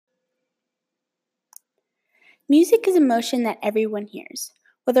Music is emotion that everyone hears.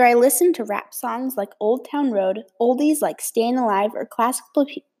 Whether I listen to rap songs like Old Town Road, oldies like Stayin' Alive, or classical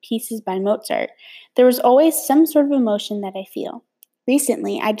pieces by Mozart, there is always some sort of emotion that I feel.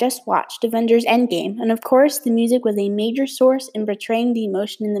 Recently, I just watched Avengers Endgame, and of course, the music was a major source in portraying the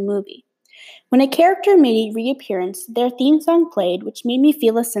emotion in the movie. When a character made a reappearance, their theme song played, which made me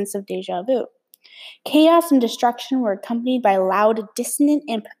feel a sense of deja vu. Chaos and destruction were accompanied by loud, dissonant,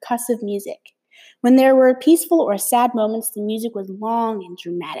 and percussive music. When there were peaceful or sad moments, the music was long and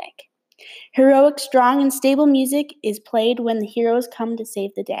dramatic. Heroic, strong, and stable music is played when the heroes come to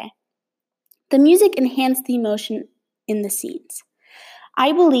save the day. The music enhanced the emotion in the scenes.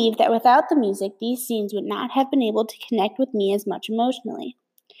 I believe that without the music, these scenes would not have been able to connect with me as much emotionally.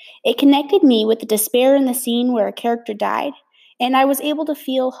 It connected me with the despair in the scene where a character died, and I was able to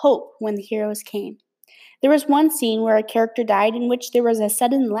feel hope when the heroes came. There was one scene where a character died in which there was a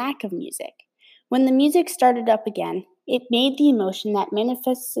sudden lack of music. When the music started up again, it made the emotion that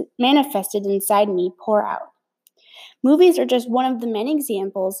manifested inside me pour out. Movies are just one of the many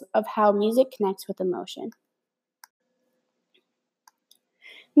examples of how music connects with emotion.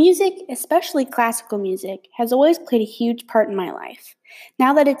 Music, especially classical music, has always played a huge part in my life.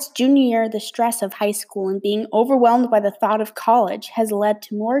 Now that it's junior year, the stress of high school and being overwhelmed by the thought of college has led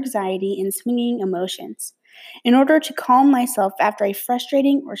to more anxiety and swinging emotions. In order to calm myself after a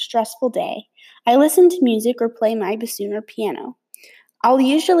frustrating or stressful day, I listen to music or play my bassoon or piano. I'll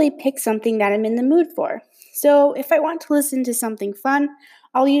usually pick something that I'm in the mood for. So, if I want to listen to something fun,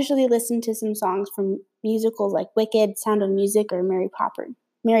 I'll usually listen to some songs from musicals like Wicked, Sound of Music, or Mary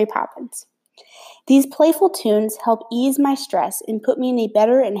Poppins. These playful tunes help ease my stress and put me in a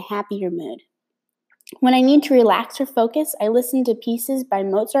better and happier mood. When I need to relax or focus, I listen to pieces by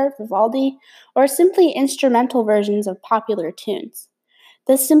Mozart, Vivaldi, or simply instrumental versions of popular tunes.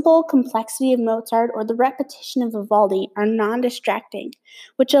 The simple complexity of Mozart or the repetition of Vivaldi are non distracting,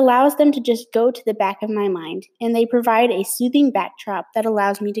 which allows them to just go to the back of my mind, and they provide a soothing backdrop that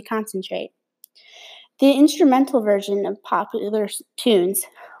allows me to concentrate. The instrumental version of popular tunes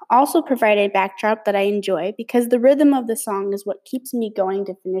also provide a backdrop that I enjoy because the rhythm of the song is what keeps me going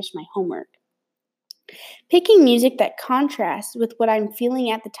to finish my homework. Picking music that contrasts with what I'm feeling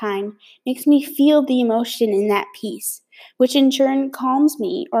at the time makes me feel the emotion in that piece, which in turn calms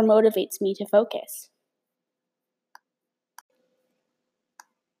me or motivates me to focus.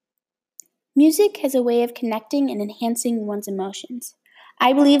 Music has a way of connecting and enhancing one's emotions.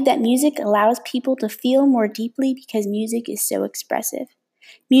 I believe that music allows people to feel more deeply because music is so expressive.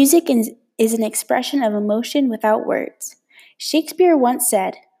 Music is an expression of emotion without words. Shakespeare once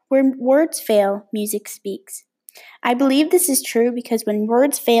said, "Where words fail, music speaks." I believe this is true because when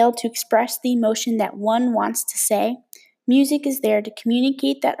words fail to express the emotion that one wants to say, music is there to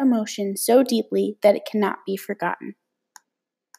communicate that emotion so deeply that it cannot be forgotten.